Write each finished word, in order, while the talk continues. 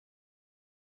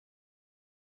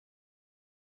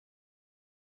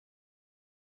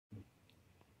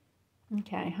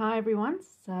Okay, hi everyone.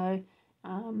 So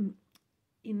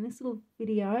in this little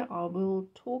video I will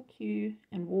talk you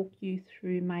and walk you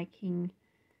through making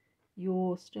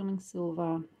your sterling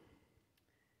silver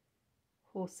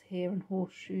horsehair and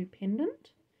horseshoe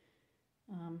pendant.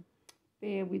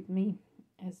 Bear with me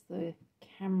as the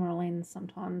camera lens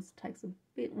sometimes takes a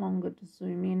bit longer to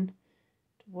zoom in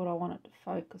to what I want it to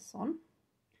focus on.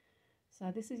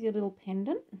 So this is your little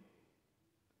pendant,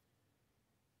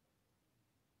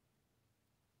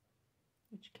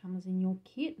 which comes in your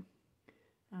kit.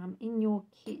 In your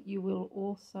kit you will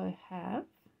also have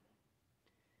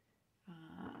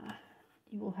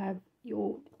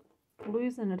your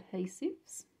glues and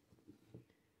adhesives,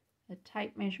 a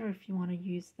tape measure if you want to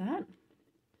use that,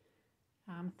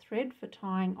 thread for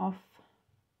tying off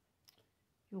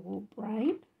your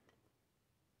braid,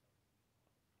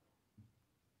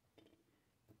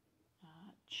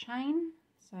 chain.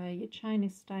 So your chain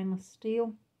is stainless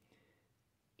steel.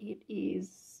 It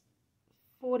is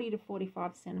 40 to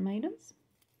 45 centimeters,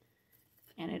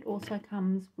 and it also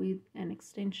comes with an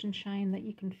extension chain that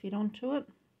you can fit onto it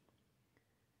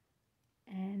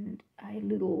and a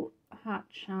little heart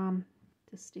charm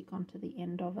to stick onto the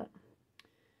end of it.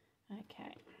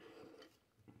 Okay,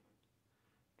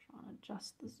 trying to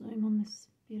adjust the zoom on this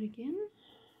bit again.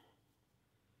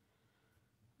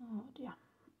 Oh dear,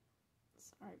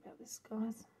 sorry about this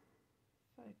guys.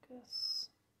 Focus.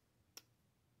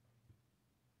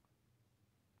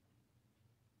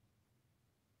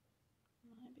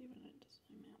 Maybe we need to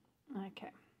zoom out.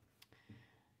 Okay,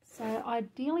 so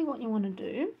ideally what you want to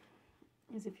do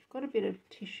is, if you've got a bit of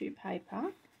tissue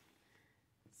paper,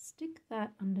 stick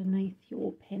that underneath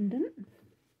your pendant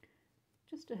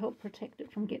just to help protect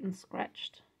it from getting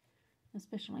scratched,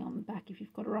 especially on the back. If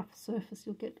you've got a rough surface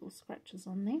you'll get little scratches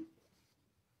on there,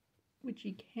 which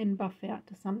you can buff out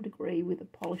to some degree with a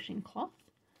polishing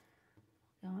cloth.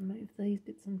 Go and move these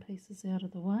bits and pieces out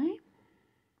of the way.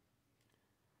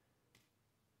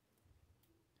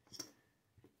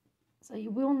 So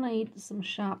you will need some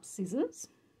sharp scissors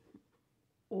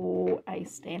or a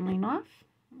Stanley knife.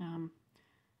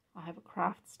 I have a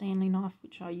craft Stanley knife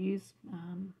which I use.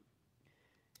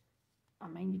 I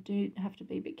mean, you do have to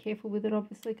be a bit careful with it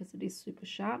obviously because it is super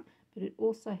sharp, but it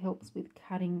also helps with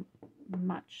cutting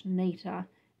much neater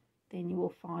than you will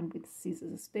find with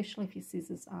scissors, especially if your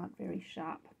scissors aren't very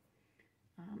sharp.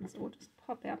 So we'll just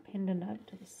pop our pendant over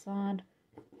to the side.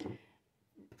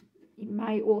 You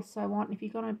may also want, if you're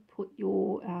going to put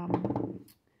your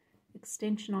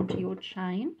extension onto your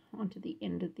chain, onto the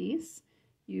end of this,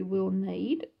 you will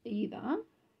need either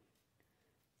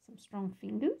some strong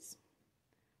fingers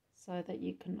so that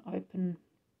you can open,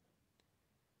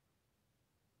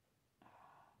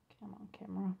 come on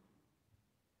camera,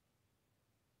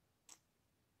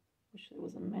 wish there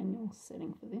was a manual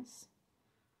setting for this.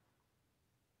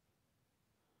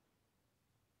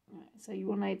 So you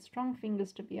will need strong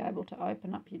fingers to be able to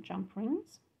open up your jump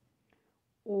rings,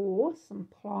 or some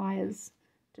pliers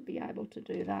to be able to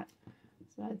do that.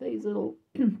 So these little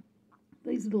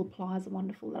these little pliers are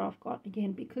wonderful that I've got.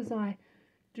 Again, because I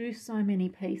do so many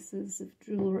pieces of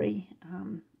jewellery,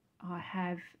 I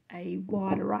have a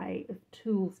wide array of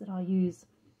tools that I use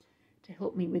to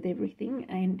help me with everything,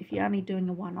 and if you're only doing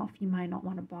a one-off you may not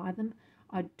want to buy them.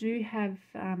 I do have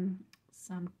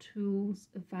some tools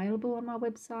available on my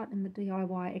website in the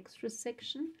DIY extras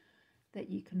section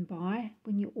that you can buy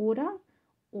when you order,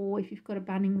 or if you've got a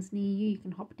Bunnings near you, you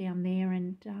can hop down there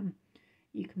and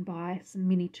you can buy some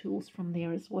mini tools from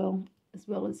there as well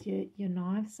as your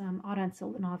knives. I don't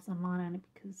sell the knives online only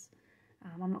because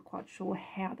I'm not quite sure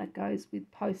how that goes with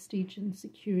postage and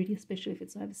security, especially if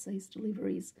it's overseas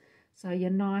deliveries. So your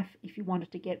knife, if you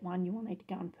wanted to get one, you will need to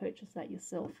go and purchase that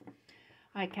yourself.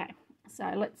 Okay,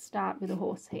 so let's start with the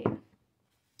horsehair.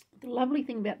 The lovely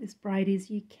thing about this braid is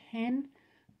you can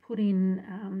put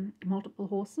in multiple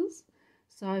horses.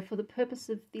 So for the purpose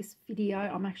of this video,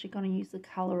 I'm actually going to use the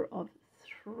colour of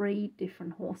 3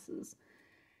 different horses.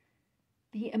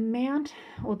 The amount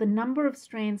or the number of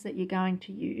strands that you're going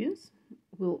to use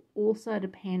will also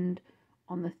depend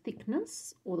on the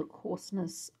thickness or the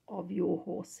coarseness of your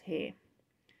horsehair.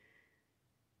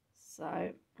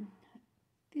 So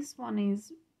this one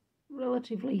is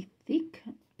relatively thick.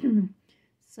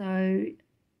 So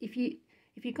if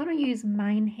you're going to use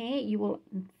mane hair, you will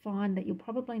find that you'll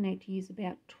probably need to use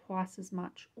about twice as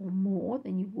much or more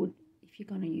than you would if you're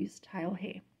going to use tail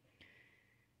hair.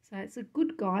 So it's a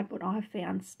good guide. What I've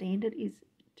found standard is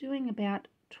doing about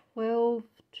 12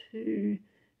 to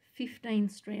 15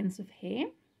 strands of hair.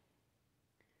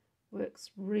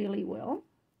 Works really well.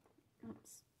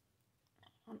 Oops.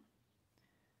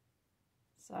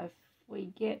 So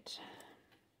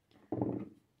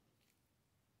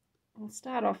we'll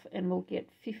start off and we'll get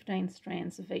 15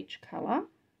 strands of each colour,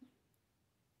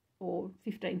 or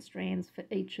 15 strands for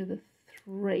each of the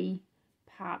 3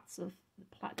 parts of the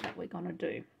plait that we're going to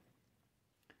do.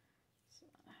 So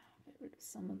get rid of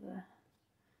some of the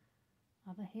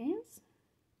other hairs.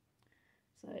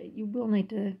 So you will need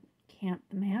to count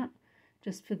them out.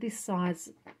 Just for this size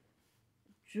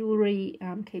jewellery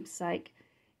keepsake,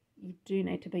 you do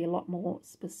need to be a lot more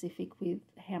specific with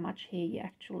how much hair you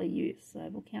actually use. So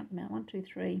we'll count them out. 1, 2,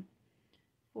 3,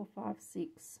 4, 5,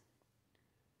 6,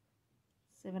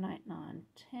 7, 8, 9,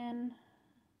 10,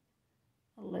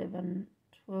 11,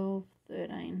 12,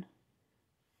 13,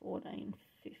 14,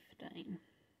 15.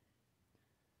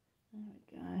 There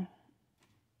we go.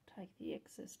 Take the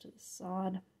excess to the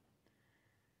side.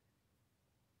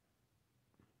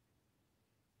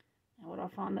 Now what I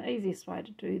find the easiest way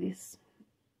to do this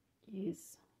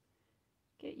is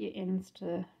get your ends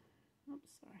to,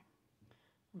 oops, sorry,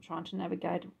 I'm trying to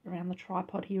navigate around the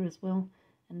tripod here as well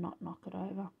and not knock it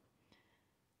over.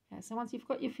 Okay, so once you've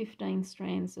got your 15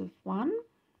 strands of one,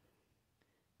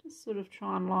 just sort of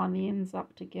try and line the ends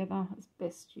up together as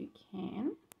best you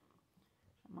can.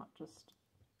 I might just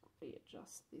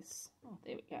readjust this. Oh,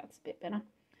 there we go, it's a bit better.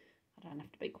 I don't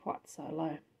have to be quite so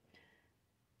low.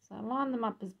 So line them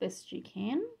up as best you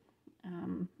can,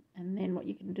 and then what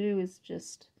you can do is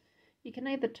just, you can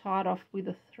either tie it off with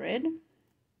a thread,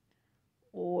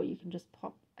 or you can just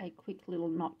pop a quick little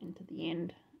knot into the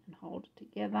end and hold it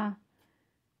together.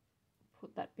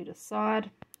 Put that bit aside.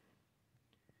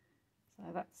 So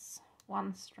that's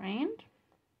one strand.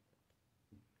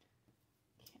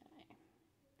 Okay.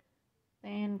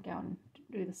 Then go and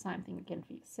do the same thing again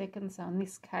for your second. So in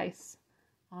this case,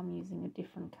 I'm using a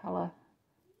different colour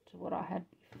to what I had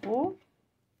before.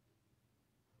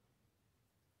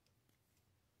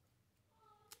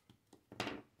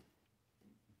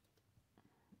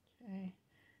 Okay,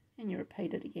 and you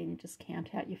repeat it again. You just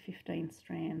count out your 15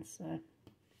 strands. So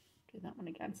do that one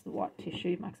against the white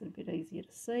tissue, makes it a bit easier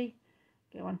to see.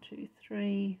 Go 1, 2,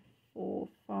 3, 4,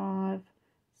 5,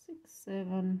 6,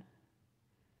 7,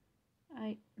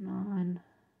 8, 9,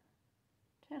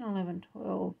 10, 11,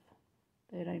 12,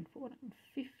 13, 14,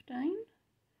 15.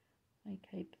 We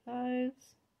keep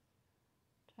those.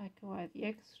 Take away the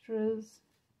extras.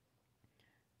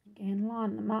 Again,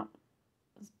 line them up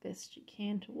as best you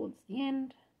can towards the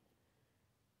end.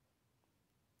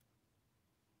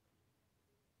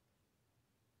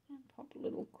 And pop a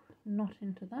little knot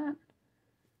into that.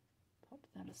 Pop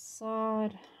that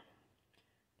aside.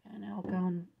 Okay, now I'll go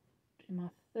and do my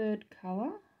third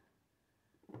colour.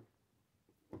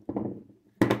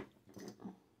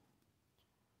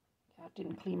 I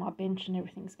didn't clear my bench and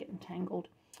everything's getting tangled.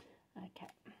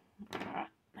 Okay, alright.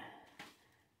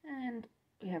 And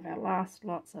we have our last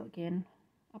lot, so again,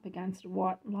 up against a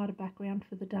white lighter background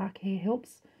for the dark hair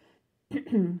helps.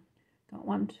 Got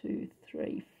 1, 2,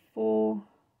 3, 4,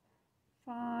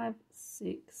 5,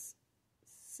 6,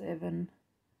 7,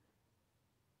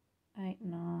 8,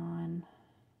 9,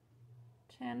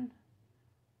 10,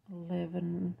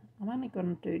 11. I'm only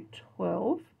going to do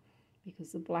 12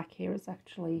 because the black hair is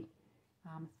actually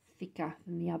thicker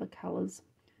than the other colours,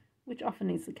 which often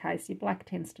is the case. Your black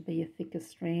tends to be your thicker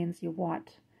strands, your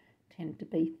white tend to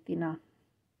be thinner.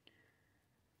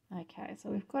 Okay, so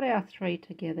we've got our 3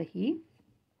 together here.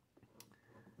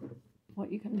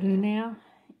 What you can do now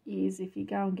is, if you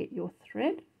go and get your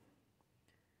thread,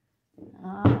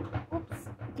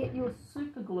 get your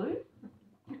super glue.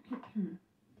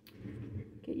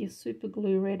 Get your super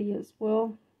glue ready as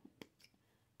well.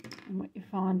 And what you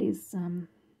find is,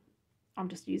 I'm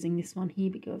just using this one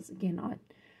here because, again,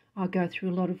 I go through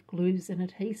a lot of glues and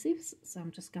adhesives, so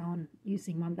I'm just going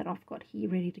using one that I've got here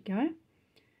ready to go.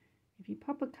 If you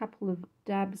pop a couple of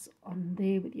dabs on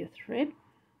there with your thread,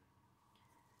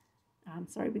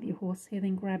 with your horsehair,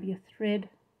 then grab your thread,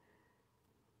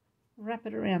 wrap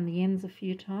it around the ends a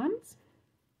few times,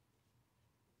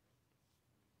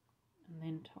 and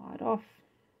then tie it off.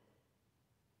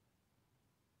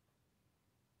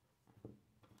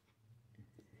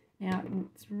 Now,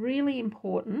 it's really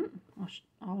important,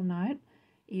 I'll note,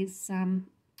 is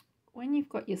when you've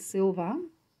got your silver,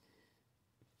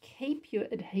 keep your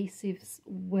adhesives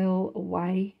well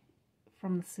away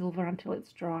from the silver until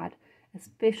it's dried,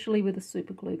 especially with the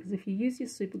super glue, because if you use your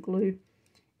super glue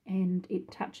and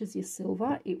it touches your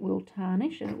silver, it will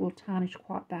tarnish, and it will tarnish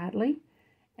quite badly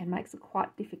and makes it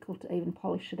quite difficult to even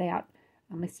polish it out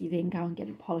unless you then go and get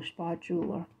it polished by a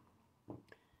jeweller.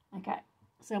 Okay.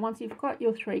 So once you've got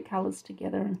your 3 colours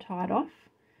together and tied off,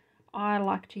 I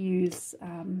like to use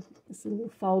this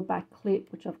little fold back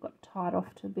clip, which I've got tied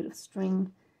off to a bit of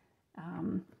string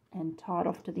and tied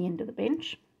off to the end of the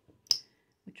bench,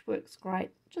 which works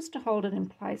great just to hold it in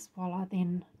place while I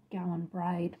then go and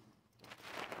braid.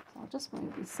 So I'll just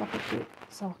move this up a bit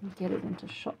so I can get it into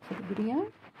shot for the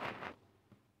video.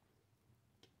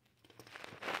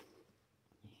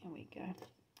 Here we go.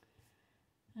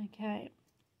 Okay.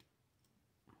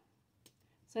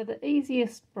 So the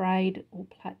easiest braid or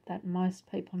plait that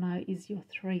most people know is your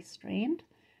 3-strand,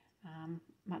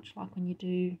 much like when you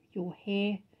do your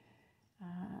hair,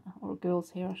 or a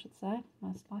girl's hair I should say,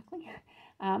 most likely.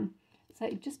 So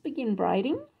you just begin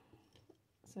braiding.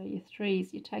 So your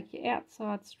 3s, you take your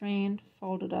outside strand,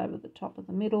 fold it over the top of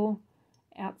the middle,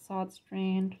 outside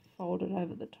strand, fold it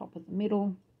over the top of the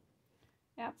middle,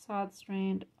 outside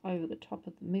strand, over the top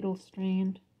of the middle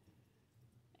strand,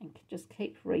 and just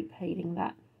keep repeating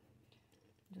that.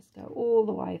 Just go all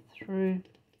the way through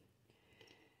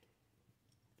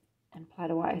and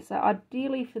plait away. So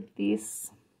ideally for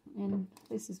this, and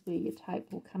this is where your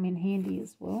tape will come in handy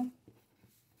as well,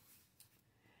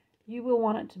 you will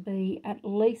want it to be at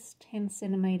least 10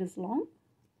 centimetres long.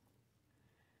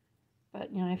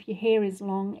 But you know, if your hair is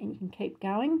long and you can keep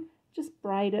going, just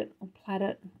braid it or plait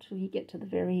it until you get to the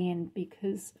very end,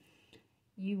 because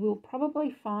you will probably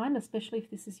find, especially if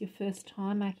this is your first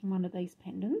time making one of these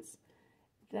pendants,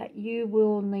 that you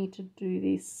will need to do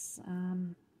this,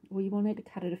 or you will need to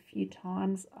cut it a few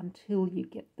times until you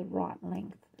get the right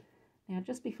length. Now,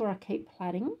 just before I keep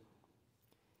plaiting,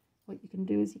 what you can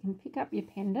do is you can pick up your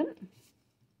pendant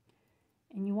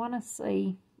and you want to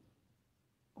see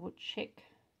or check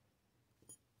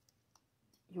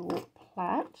your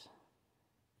plait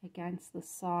against the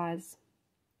size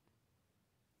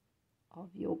of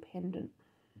your pendant.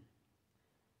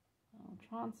 I'll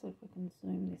try and see if we can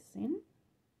zoom this in.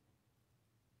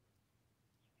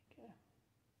 Okay.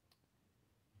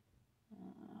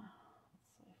 Let's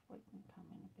see if we can come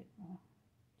in a bit more.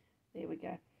 There we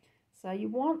go. So you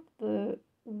want the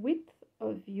width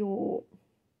of your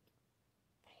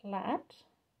plait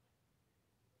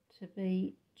to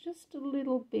be just a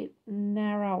little bit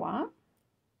narrower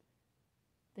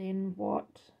than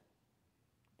what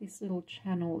this little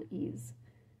channel is.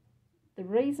 The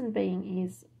reason being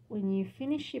is when you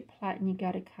finish your plait and you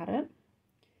go to cut it,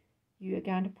 you are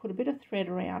going to put a bit of thread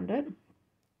around it,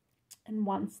 and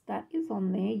once that is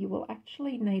on there, you will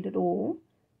actually need it all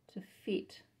to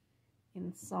fit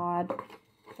inside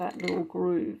that little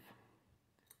groove.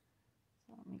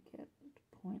 So let me get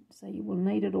the point. So you will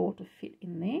need it all to fit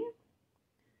in there,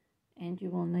 and you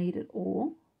will need it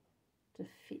all to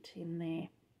fit in there.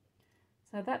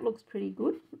 So that looks pretty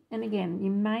good. And again,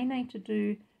 you may need to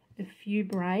do a few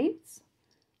braids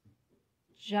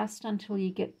just until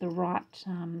you get the right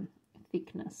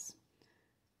thickness.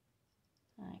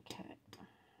 Okay.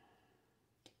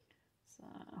 So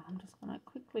I'm just going to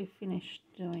quickly finish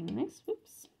doing this.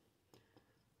 Whoops.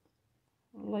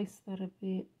 Release that a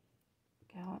bit.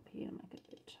 Go up here and make it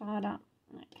a bit tighter.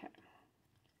 Okay.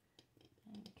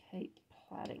 And keep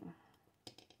plaiting.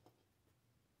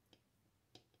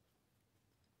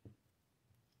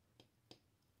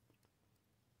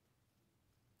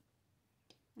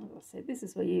 As I said, this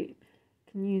is where you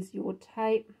can use your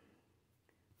tape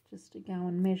just to go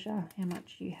and measure how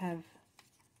much you have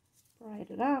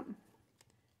braided up.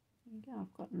 There you go,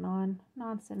 I've got 9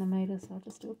 centimetres, so I'll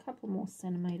just do a couple more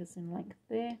centimetres in length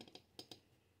there.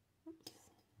 Oops.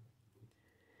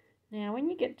 Now when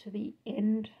you get to the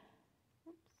end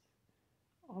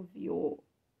of your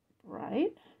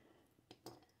braid,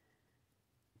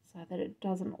 so that it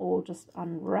doesn't all just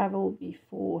unravel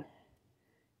before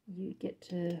you get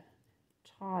to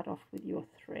tie it off with your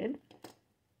thread,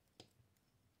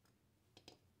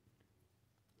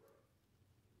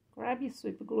 grab your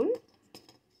super glue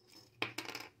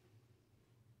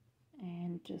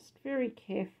and just very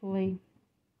carefully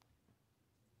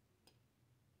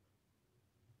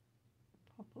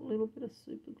pop a little bit of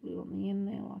super glue on the end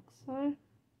there like so,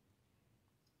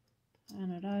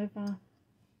 turn it over.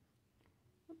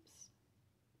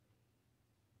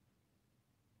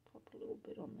 A little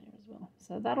bit on there as well,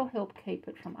 so that'll help keep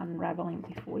it from unraveling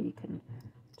before you can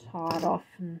tie it off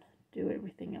and do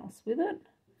everything else with it.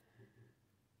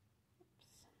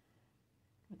 Oops.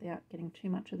 Without getting too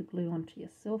much of the glue onto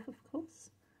yourself, of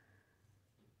course.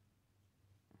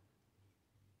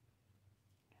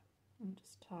 And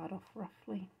just tie it off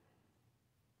roughly.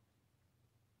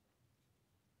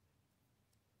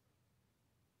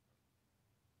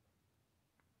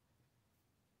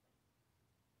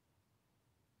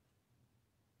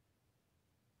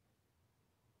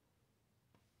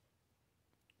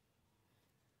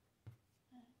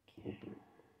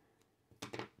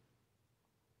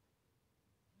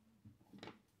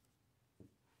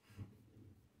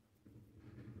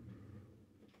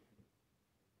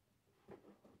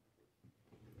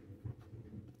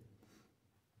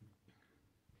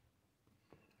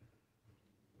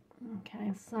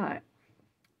 Okay, so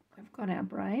we've got our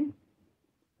braid.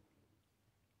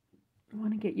 You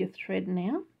want to get your thread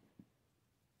now,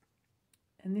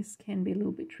 and this can be a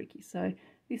little bit tricky. So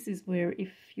this is where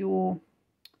if your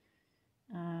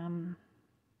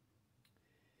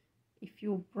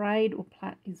braid or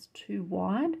plait is too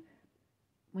wide,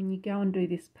 when you go and do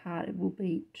this part, it will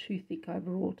be too thick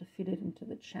overall to fit it into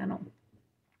the channel.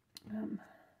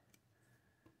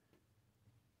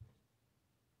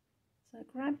 So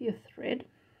grab your thread.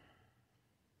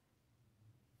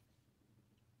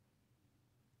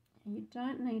 And you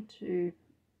don't need to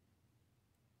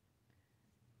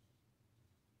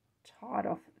tie it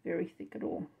off very thick at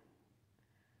all.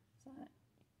 So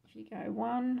if you go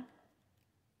 1,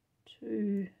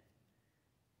 2,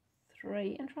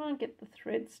 3, and try and get the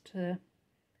threads to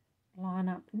line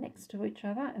up next to each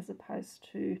other as opposed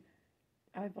to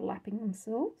overlapping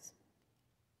themselves.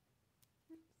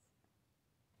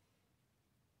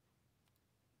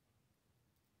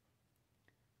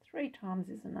 3 times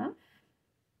is enough.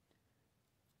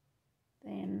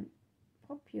 Then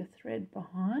pop your thread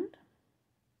behind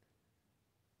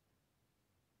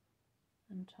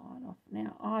and tie it off.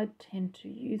 Now I tend to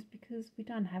use, because we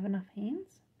don't have enough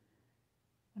hands,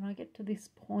 when I get to this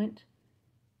point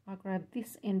I grab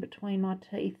this end between my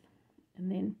teeth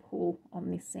and then pull on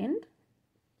this end.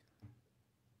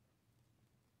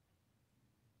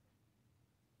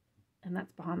 And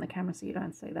that's behind the camera so you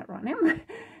don't see that right now.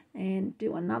 And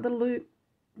do another loop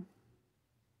and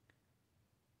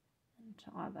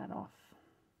tie that off.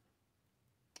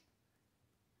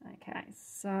 Okay,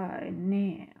 so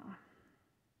now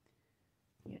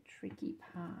your tricky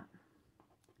part.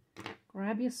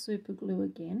 Grab your super glue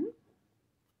again.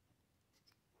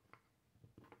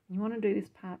 You want to do this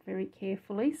part very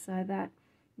carefully so that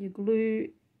your glue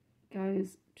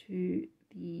goes to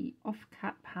the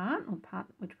off-cut part, or part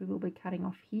which we will be cutting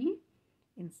off here,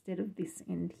 instead of this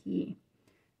end here.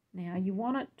 Now you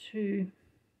want it to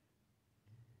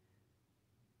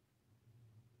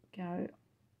go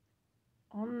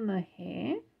on the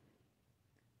hair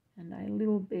and a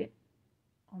little bit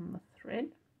on the thread.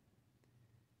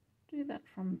 Do that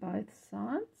from both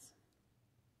sides.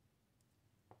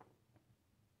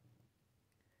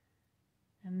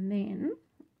 And then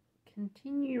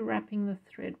continue wrapping the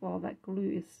thread while that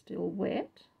glue is still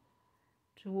wet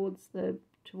towards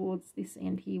this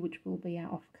end here, which will be our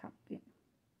off-cut bit,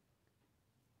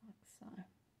 like so.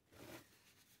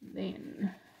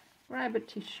 Then grab a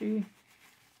tissue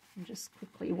and just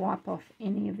quickly wipe off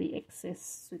any of the excess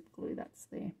super glue that's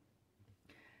there.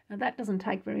 Now that doesn't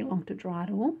take very long to dry at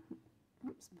all.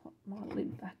 Oops, put my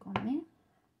lid back on there.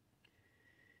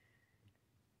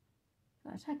 So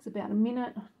it takes about 1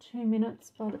 minute, 2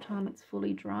 minutes by the time it's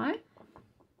fully dry.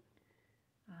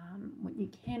 What you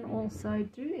can also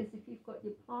do is, if you've got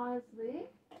your pliers there,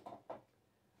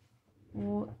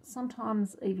 or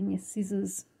sometimes even your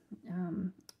scissors,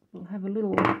 will have a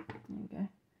little, there you go,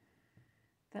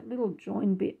 that little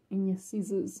join bit in your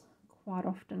scissors quite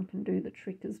often can do the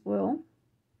trick as well,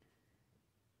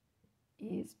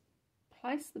 is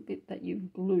place the bit that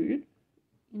you've glued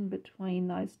in between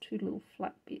those 2 little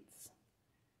flat bits.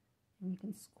 And you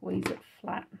can squeeze it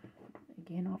flat.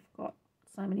 Again, I've got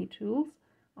so many tools,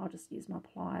 I'll just use my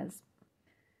pliers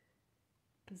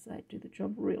because they do the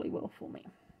job really well for me.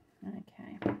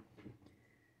 Okay,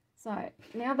 so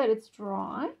now that it's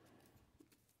dry,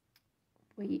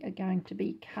 we are going to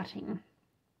be cutting.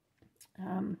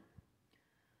 I'll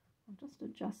just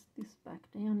adjust this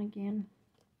back down again.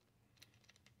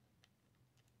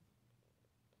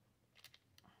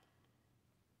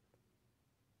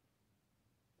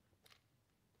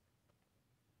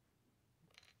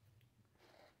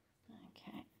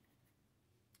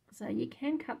 So you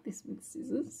can cut this with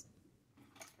scissors.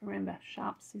 Remember,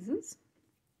 sharp scissors.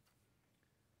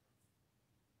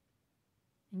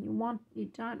 And you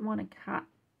don't want to cut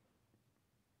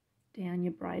down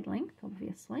your braid length,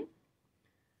 obviously.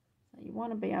 So you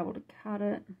want to be able to cut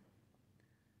it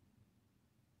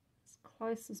as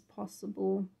close as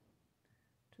possible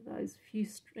to those few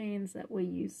strands that we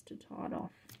used to tie it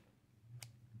off.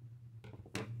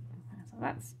 Okay, so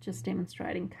that's just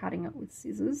demonstrating cutting it with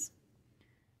scissors.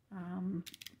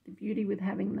 The beauty with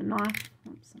having the knife,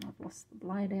 oops, and I've lost the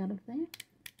blade out of there,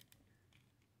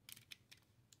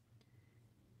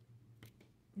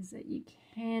 is that you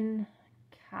can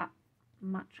cut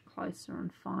much closer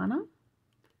and finer,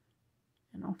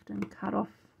 and often cut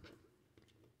off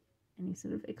any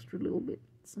sort of extra little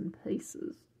bits and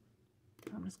pieces.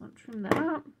 I'm just going to trim that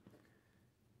up,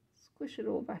 squish it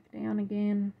all back down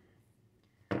again.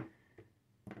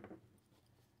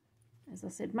 As I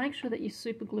said, make sure that your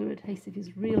super glue adhesive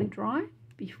is really dry,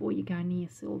 before you go near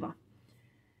silver.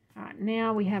 Alright,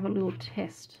 now we have a little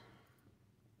test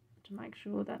to make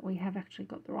sure that we have actually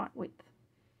got the right width.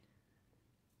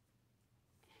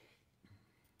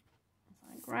 So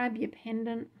grab your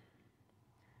pendant,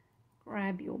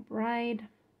 grab your braid,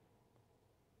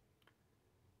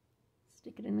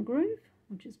 stick it in the groove,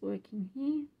 which is working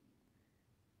here,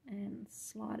 and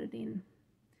slide it in.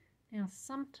 Now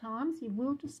sometimes you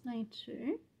will just need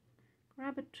to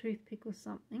grab a toothpick or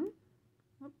something,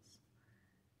 whoops,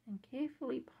 and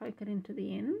carefully poke it into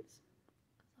the ends.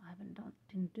 I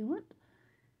didn't do it,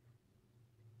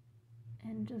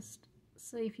 and just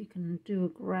see if you can do a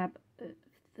grab of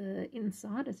the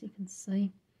inside. As you can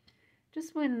see,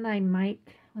 just when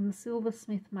the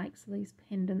silversmith makes these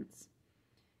pendants,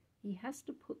 he has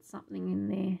to put something in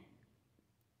there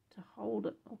to hold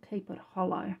it or keep it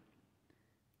hollow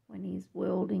when he's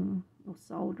welding or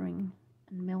soldering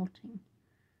and melting.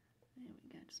 There we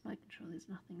go, just making sure there's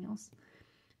nothing else.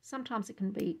 Sometimes it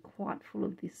can be quite full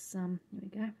of this, here we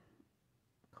go,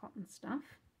 cotton stuff.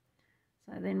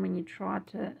 So then when you try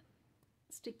to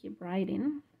stick your braid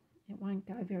in, it won't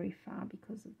go very far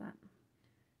because of that.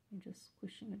 You're just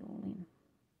squishing it all in.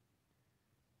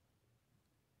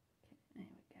 Okay, there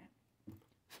we go.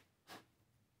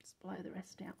 Just blow the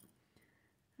rest out.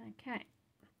 Okay,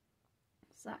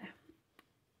 so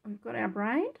we've got our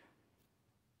braid.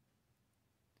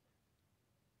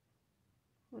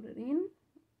 Put it in.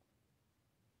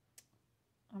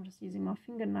 I'm just using my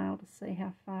fingernail to see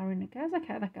how far in it goes.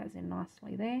 Okay, that goes in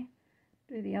nicely there.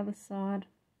 Do the other side.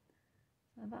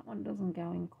 So that one doesn't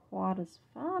go in quite as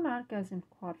far. No, it goes in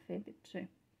quite a fair bit too.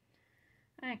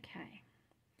 Okay,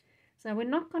 so we're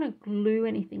not going to glue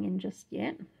anything in just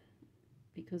yet,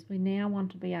 because we now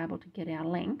want to be able to get our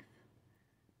length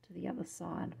to the other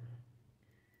side.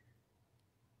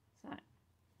 So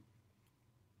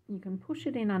you can push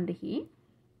it in under here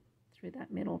through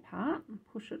that middle part and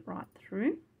push it right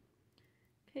through.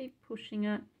 Keep pushing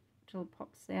it till it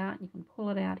pops out. You can pull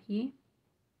it out here.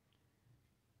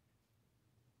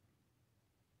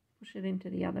 Push it into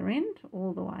the other end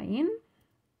all the way in.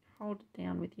 Hold it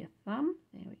down with your thumb.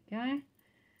 There we go.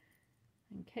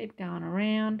 And keep going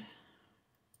around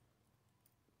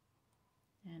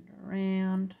and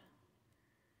around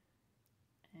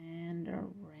and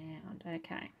around.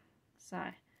 Okay, so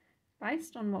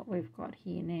based on what we've got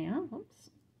here now,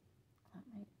 oops, let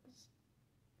me just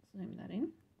zoom that in.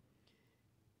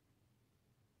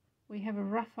 We have a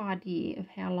rough idea of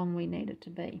how long we need it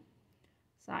to be.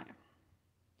 So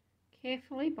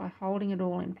carefully, by holding it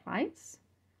all in place,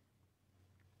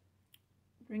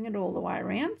 bring it all the way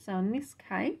around. So in this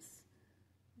case,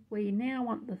 we now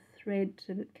want the thread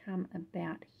to come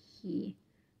about here.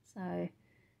 So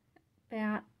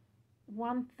about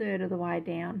 1/3 of the way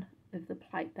down of the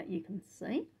plate that you can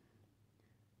see.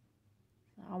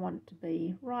 So I want it to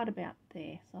be right about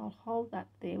there. So I'll hold that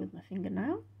there with my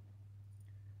fingernail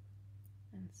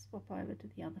and swap over to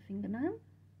the other fingernail.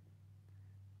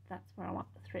 That's where I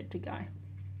want the thread to go.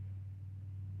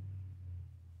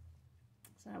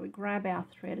 So we grab our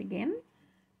thread again,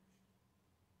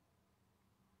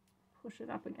 push it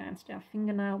up against our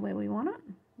fingernail where we want it.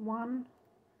 1,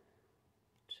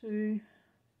 2,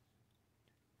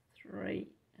 3,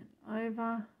 and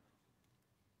over.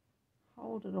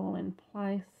 Hold it all in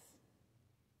place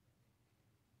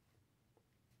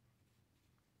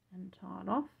and tie it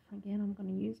off. Again, I'm going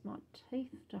to use my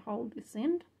teeth to hold this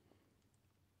end.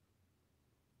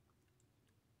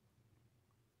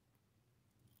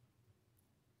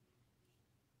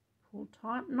 Pull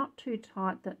tight, not too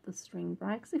tight that the string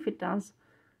breaks. If it does,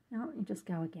 now you just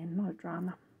go again, no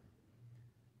drama.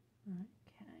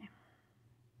 Okay.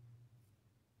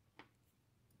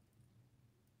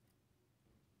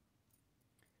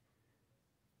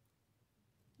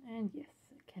 And yes,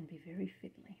 it can be very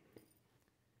fiddly.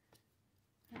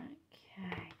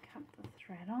 Okay, cut the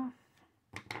thread off.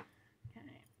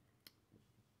 Okay.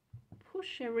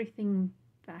 Push everything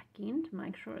back in to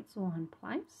make sure it's all in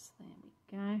place. There we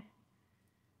go.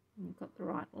 And you've got the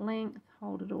right length,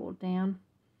 hold it all down.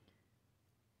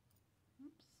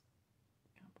 Oops,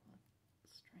 a couple of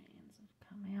strands have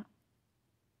come out.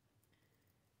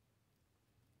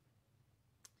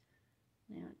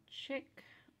 Now check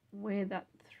where that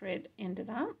thread ended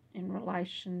up in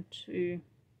relation to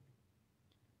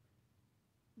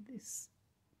this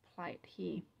plate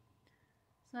here.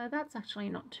 So that's actually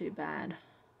not too bad,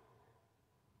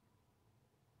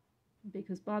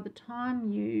 because by the time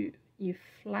you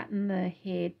flatten the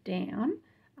hair down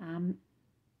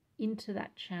into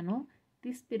that channel,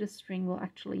 this bit of string will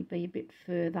actually be a bit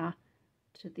further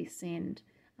to this end.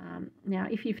 Now,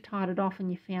 if you've tied it off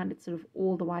and you found it sort of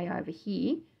all the way over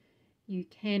here, you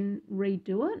can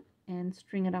redo it and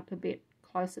string it up a bit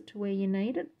closer to where you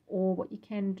need it. Or what you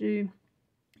can do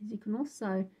is you can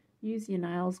also use your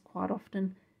nails quite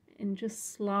often and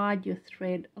just slide your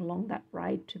thread along that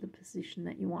braid to the position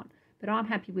that you want. But I'm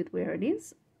happy with where it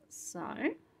is, so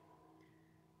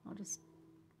I'll just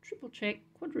triple check,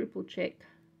 quadruple check.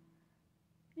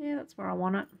 Yeah, that's where I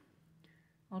want it.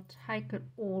 I'll take it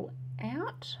all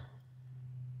out.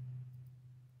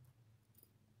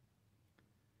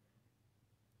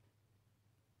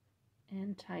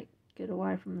 And take it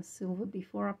away from the silver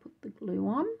before I put the glue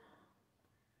on.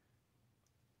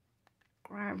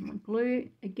 Grab my glue.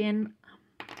 Again,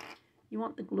 you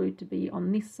want the glue to be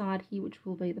on this side here, which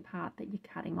will be the part that you're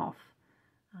cutting off.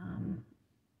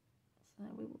 So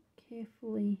we will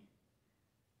carefully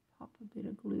pop a bit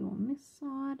of glue on this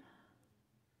side.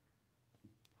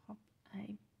 Pop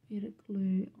a bit of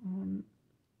glue on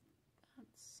that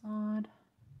side.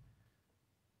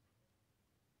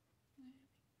 There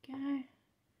we go.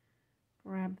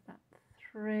 Grab that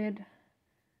thread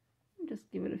and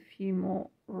just give it a few more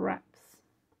wraps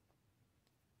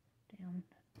down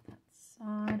that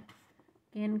side.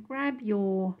 Again, grab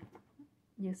your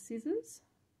scissors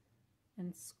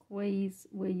and squeeze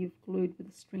where you've glued with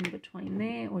the string between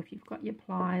there, or if you've got your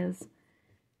pliers,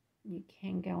 you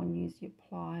can go and use your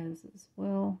pliers as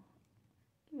well.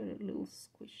 Give it a little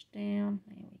squish down.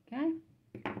 There we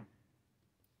go.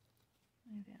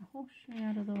 Move our horseshoe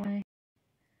out of the way.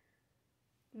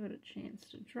 Give it a chance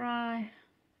to dry.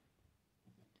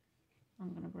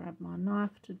 I'm going to grab my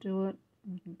knife to do it.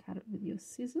 You can cut it with your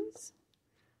scissors.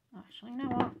 Actually, you know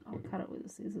what? I'll cut it with the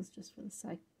scissors just for the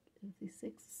sake of this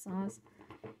exercise.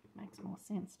 Makes more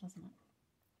sense, doesn't it?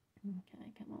 Okay,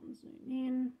 come on, zoom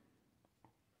in.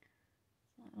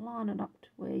 So line it up to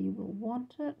where you will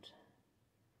want it.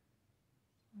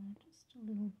 So just a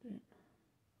little bit.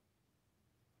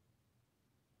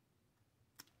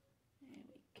 There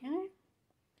we go.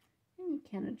 And you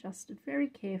can adjust it very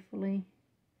carefully.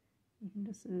 You can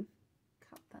just sort of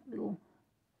cut that little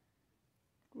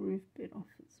groove bit off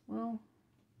as well,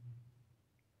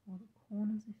 or the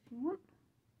corners if you want.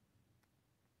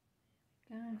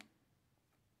 There we go.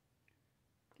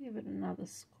 Give it another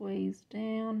squeeze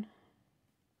down.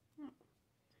 Oh,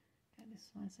 okay, this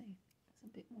way, see, it's a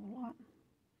bit more light.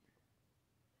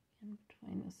 In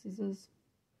between the scissors.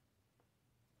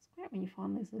 It's great when you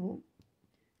find these little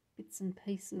bits and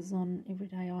pieces on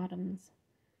everyday items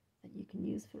that you can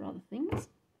use for other things.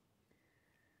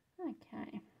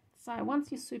 Okay, so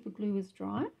once your super glue is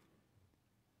dry,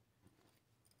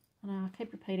 and I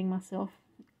keep repeating myself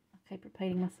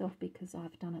because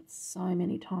I've done it so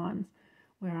many times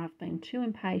where I've been too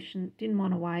impatient, didn't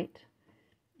want to wait,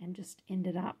 and just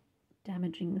ended up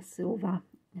damaging the silver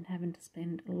and having to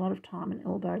spend a lot of time in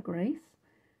elbow grease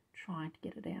trying to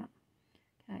get it out.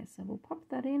 Okay, so we'll pop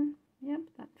that in. Yep,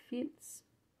 that fits.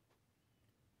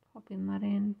 Pop in that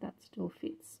end, that still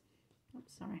fits.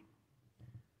 Oops, sorry.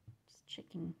 Just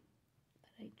checking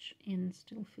that each end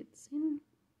still fits in.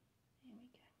 There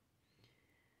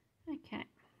we go. Okay,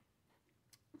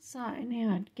 so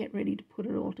now I'd get ready to put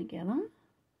it all together.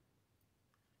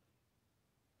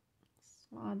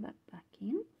 Slide that back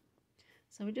in.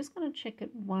 So we're just going to check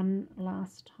it one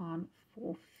last time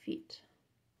for fit.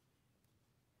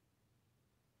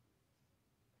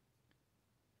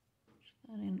 Push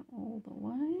that in all the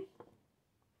way.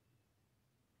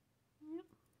 Yep.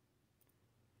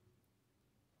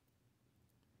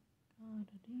 Guide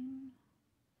it in.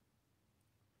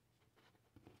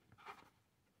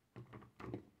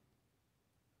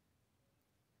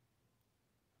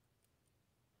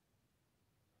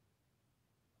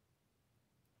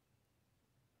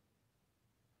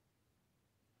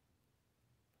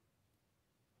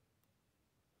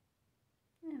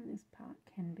 And this part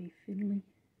can be fiddly.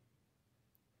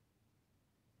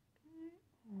 Okay.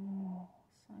 Oh,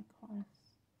 so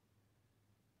close.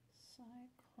 So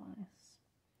close.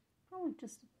 Probably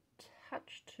just a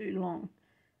touch too long.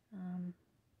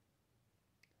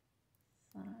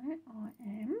 So I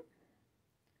am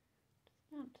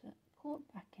just going to pull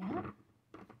it back out.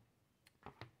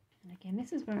 And again,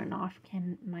 this is where a knife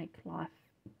can make life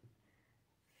a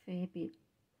fair bit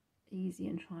easier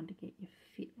in trying to get your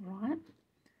fit right.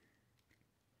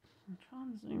 I'll try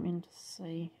and zoom in to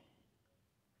see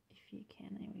if you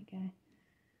can. There we go.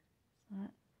 So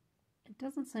it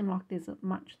doesn't seem like there's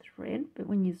much thread, but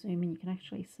when you zoom in you can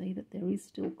actually see that there is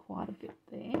still quite a bit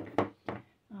there.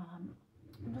 I'm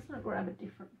just going to grab a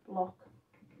different block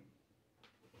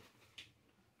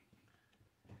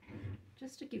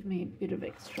just to give me a bit of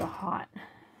extra height.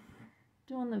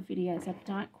 doing the videos, I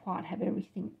don't quite have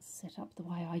everything set up the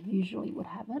way I usually would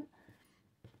have it.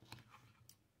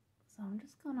 So I'm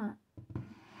just gonna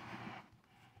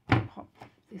pop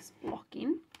this block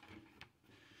in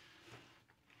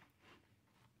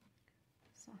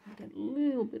so I can get a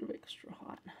little bit of extra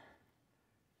height.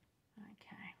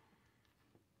 Okay.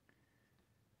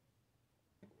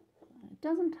 It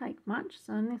doesn't take much,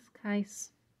 so in this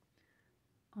case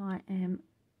I am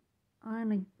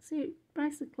only, see,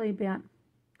 basically about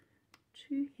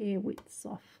 2 hair widths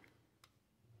off.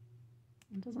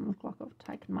 It doesn't look like I've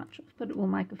taken much off, but it will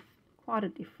make quite a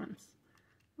difference.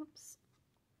 Oops.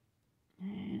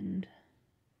 And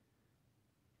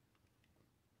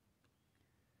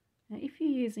now if you're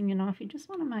using your knife, you just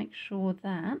want to make sure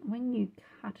that when you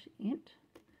cut it,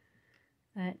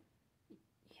 that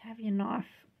you have your knife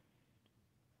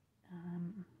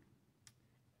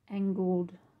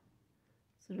angled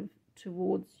sort of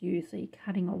towards you, so you're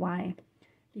cutting away,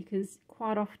 because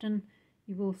quite often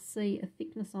you will see a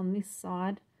thickness on this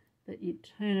side, but you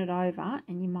turn it over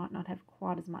and you might not have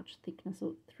quite as much thickness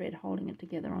or thread holding it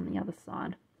together on the other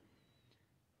side.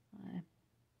 So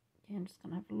yeah, I'm just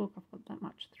going to have a look. I've got that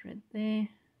much thread there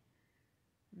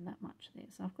and that much there,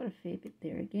 so I've got a fair bit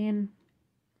there again.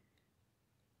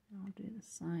 I'll do the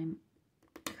same,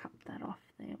 cut that off.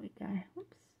 There we go.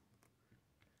 Whoops.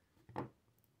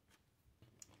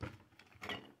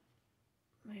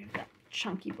 Move that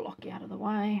chunky block out of the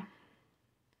way.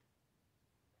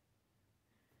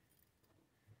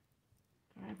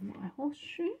 Grab my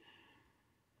horseshoe.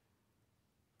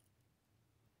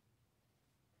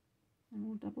 And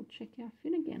we'll double check our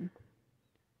fit again.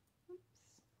 Oops.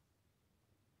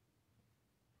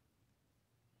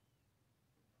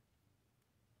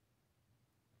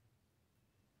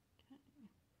 Okay,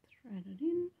 thread it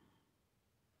in.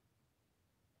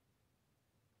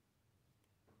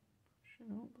 Push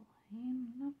it all the way in,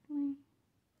 lovely.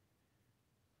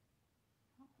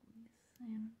 On this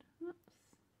end, oops.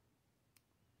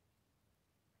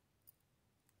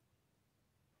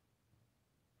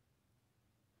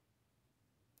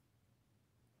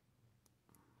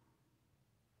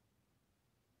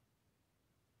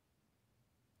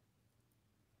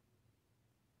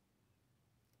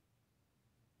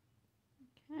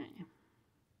 Okay.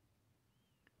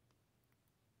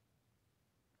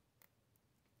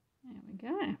 There we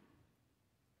go.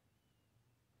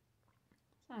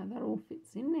 So that all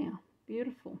fits in now.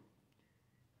 Beautiful.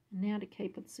 And now to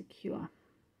keep it secure.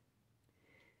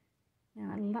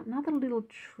 Now another little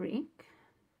trick,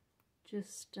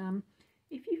 just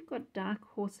if you've got dark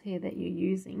horsehair that you're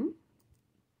using,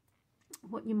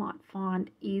 what you might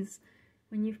find is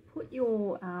when you've put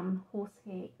your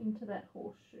horsehair into that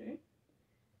horseshoe,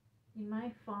 you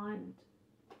may find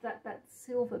that that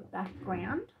silver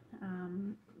background,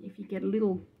 if you get a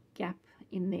little gap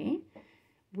in there,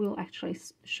 will actually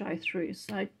show through.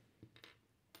 So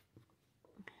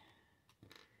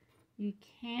you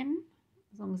can,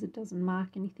 as long as it doesn't mark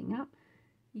anything up,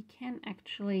 you can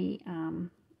actually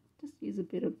just use a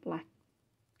bit of black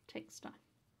texture.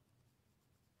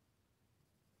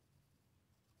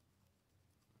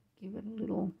 Give it a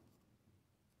little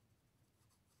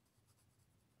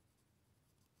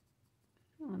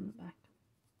fill in the back.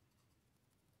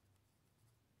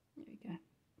 There we go.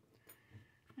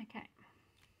 Okay,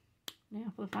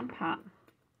 now for the fun part.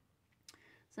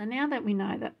 So now that we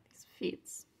know that this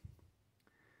fits,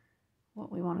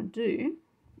 what we want to do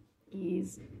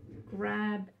is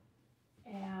grab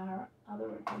our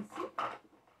other adhesive,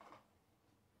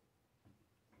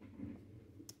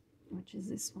 which is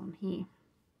this one here.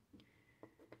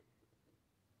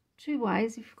 Two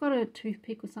ways. If you've got a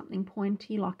toothpick or something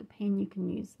pointy like a pen, you can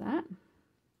use that.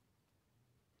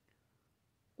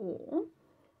 Or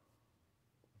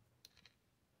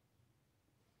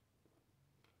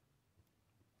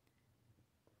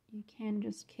you can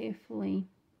just carefully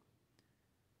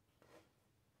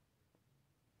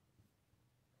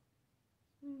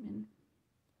zoom in,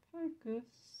 focus,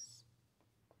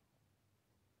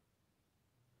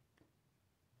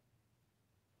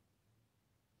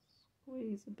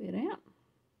 squeeze a bit out,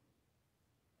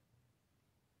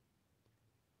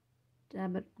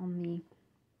 dab it on the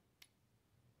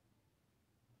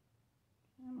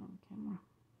camera.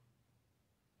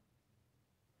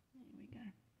 There we go.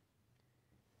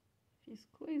 If you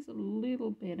squeeze a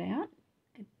little bit out,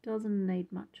 it doesn't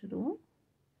need much at all.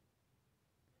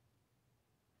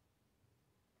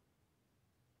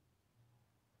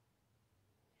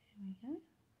 There we go.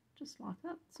 Just like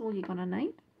that. That's all you're going to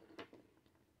need.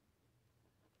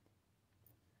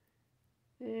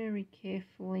 Very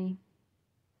carefully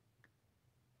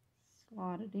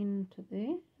slide it into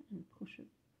there and push it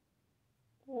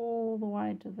all the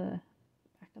way to the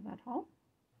back of that hole.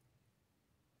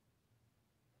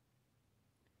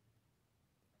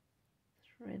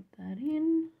 Thread that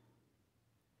in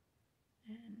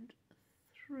and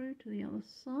through to the other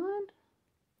side.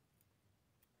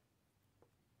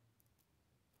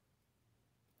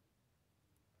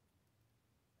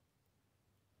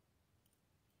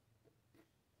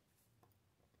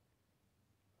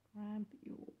 Grab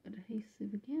your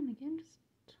adhesive again, just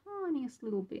tiniest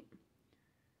little bit.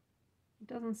 It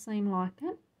doesn't seem like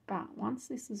it, but once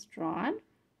this is dried,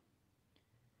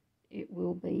 it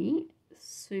will be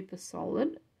super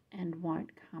solid and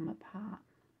won't come apart.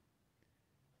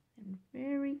 And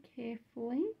very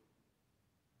carefully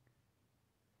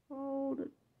fold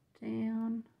it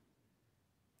down,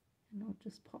 and it'll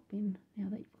just pop in now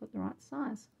that you've got the right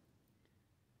size.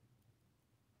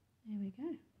 There we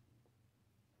go.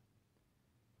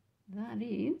 That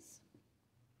is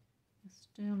a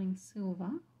sterling silver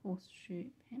horseshoe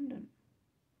pendant.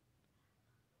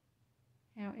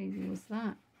 How easy was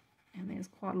that? And there's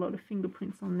quite a lot of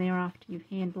fingerprints on there after you've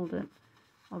handled it,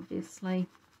 obviously,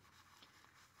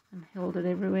 and held it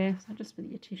everywhere. So just with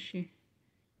your tissue,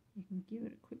 you can give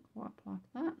it a quick wipe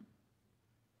like that.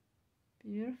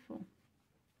 Beautiful.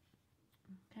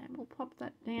 Okay, we'll pop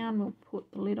that down. We'll put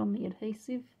the lid on the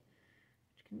adhesive,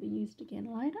 which can be used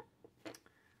again later.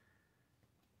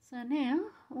 So now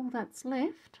all that's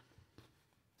left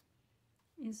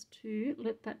is to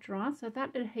let that dry. So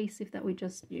that adhesive that we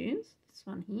just used, this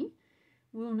one here,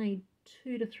 will need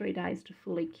 2 to 3 days to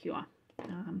fully cure.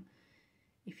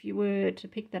 If you were to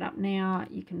pick that up now,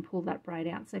 you can pull that braid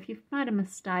out. So if you've made a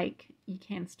mistake, you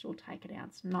can still take it out.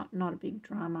 It's not a big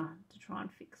drama to try and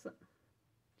fix it.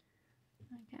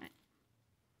 Okay.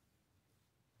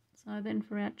 So then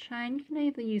for our chain, you can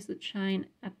either use the chain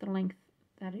at the length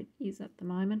that it is at the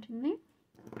moment in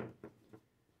there,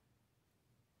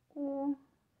 or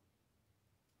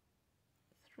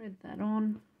thread that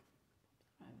on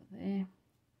over there.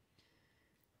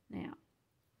 Now,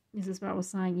 this is what I was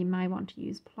saying, you may want to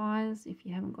use pliers if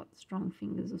you haven't got strong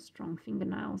fingers or strong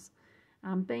fingernails.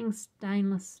 Being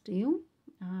stainless steel,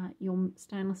 your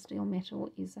stainless steel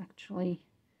metal is actually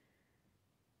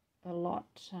a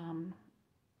lot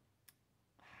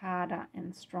harder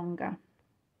and stronger.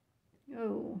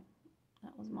 Oh,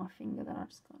 that was my finger that I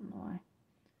just got in the way.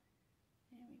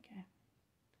 There we go.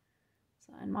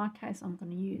 So in my case, I'm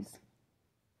going to use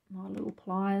my little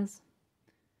pliers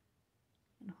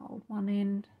and hold one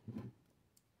end.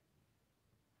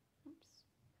 Oops.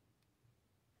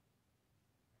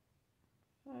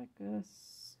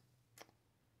 Focus.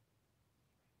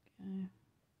 Okay.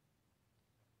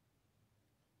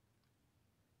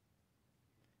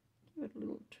 Give it a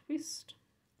little twist.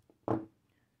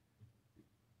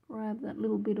 Grab that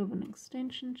little bit of an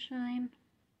extension chain.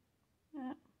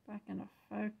 Back into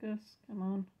focus. Come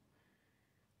on.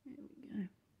 There we go.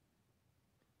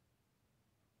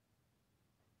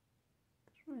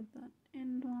 Thread that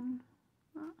end on.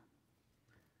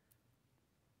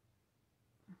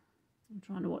 I'm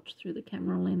trying to watch through the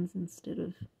camera lens instead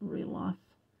of real life.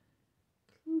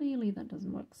 Clearly that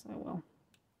doesn't work so well.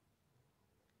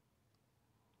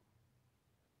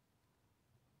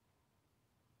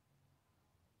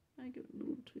 Give it a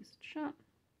little twist shut.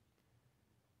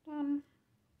 Done.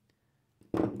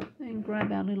 Then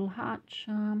grab our little heart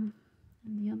charm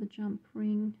and the other jump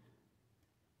ring.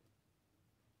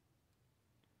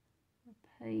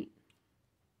 Repeat.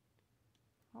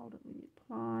 Hold it with your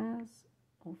pliers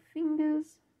or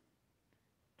fingers.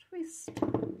 Twist.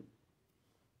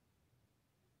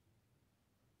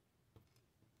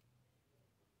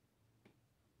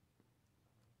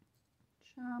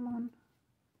 Charm on.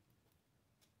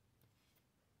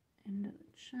 End of the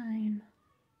chain.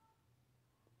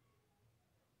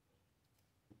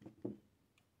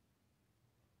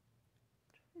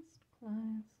 Twist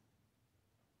close.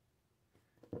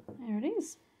 There it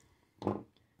is.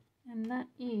 And that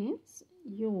is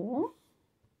your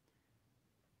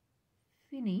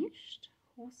finished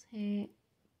horsehair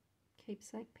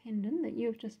keepsake pendant that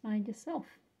you've just made yourself.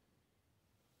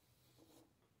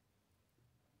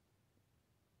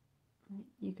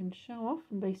 You can show off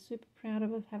and be super proud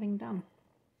of having done.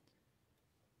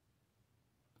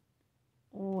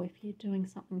 Or if you're doing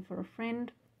something for a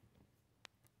friend,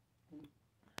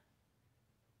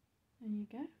 there you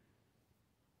go.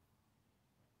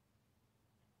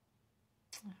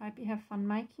 I hope you have fun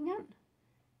making it.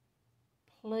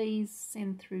 Please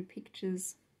send through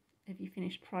pictures of your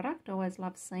finished product. I always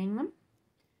love seeing them.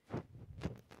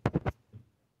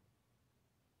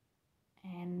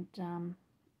 And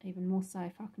even more so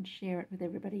if I can share it with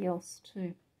everybody else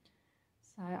too.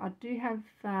 So I do have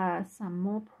some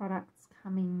more products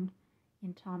coming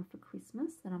in time for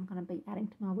Christmas that I'm going to be adding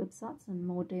to my website, some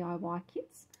more DIY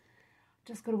kits.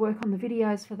 Just got to work on the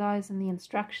videos for those and the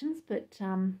instructions, but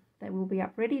they will be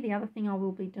up ready. The other thing I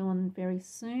will be doing very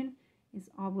soon is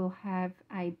I will have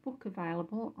a book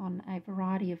available on a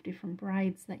variety of different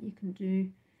braids that you can do,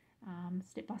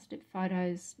 step-by-step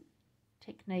photos,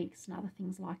 techniques and other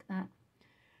things like that.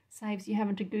 Saves you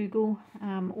having to Google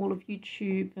all of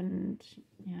YouTube and,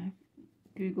 you know,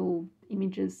 Google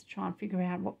images to try and figure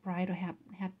out what braid or how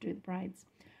to do the braids.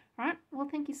 All right, well,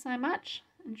 thank you so much.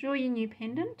 Enjoy your new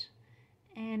pendant,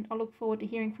 and I look forward to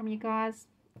hearing from you guys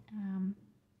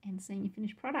and seeing your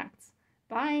finished products.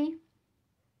 Bye.